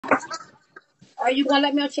Are you gonna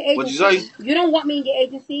let me out your agency? What'd you say? You don't want me in your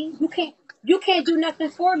agency. You can't do nothing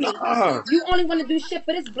for me. You only want to do shit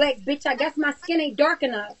for this black bitch. I guess my skin ain't dark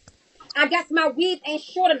enough. I guess my weave ain't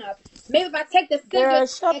short enough. Maybe if I take the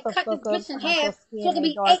scissors and cut this bitch in half, so it can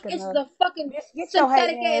be 8 inches of fucking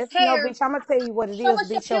synthetic ass hair. No, bitch, I'm gonna tell you what it is,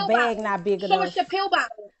 bitch. Your bag not big enough. Show us your pill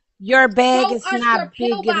bottle. Your bag is not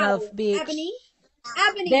big enough, bitch.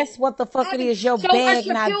 Ebony. That's what the fuck it is. Your bag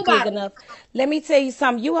not big enough. Let me tell you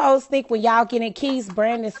something. You always think when y'all getting keys,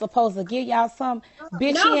 Brandon's supposed to give y'all some.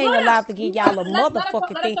 Bitch, he ain't allowed to give y'all a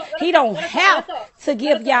motherfucking thing. He don't have to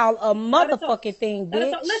give y'all a motherfucking thing,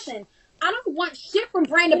 bitch. Listen, I don't want shit from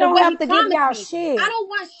Brandon. You don't have to give y'all shit. I don't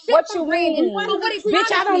want shit from Brandon.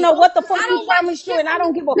 Bitch, I don't know what the fuck he promised you, and I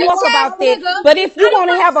don't give a fuck about that. But if you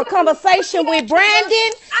want to have a conversation with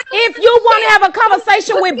Brandon,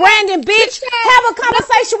 bitch, have a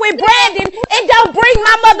conversation with Brandon and don't bring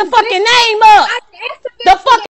my motherfucking name up. The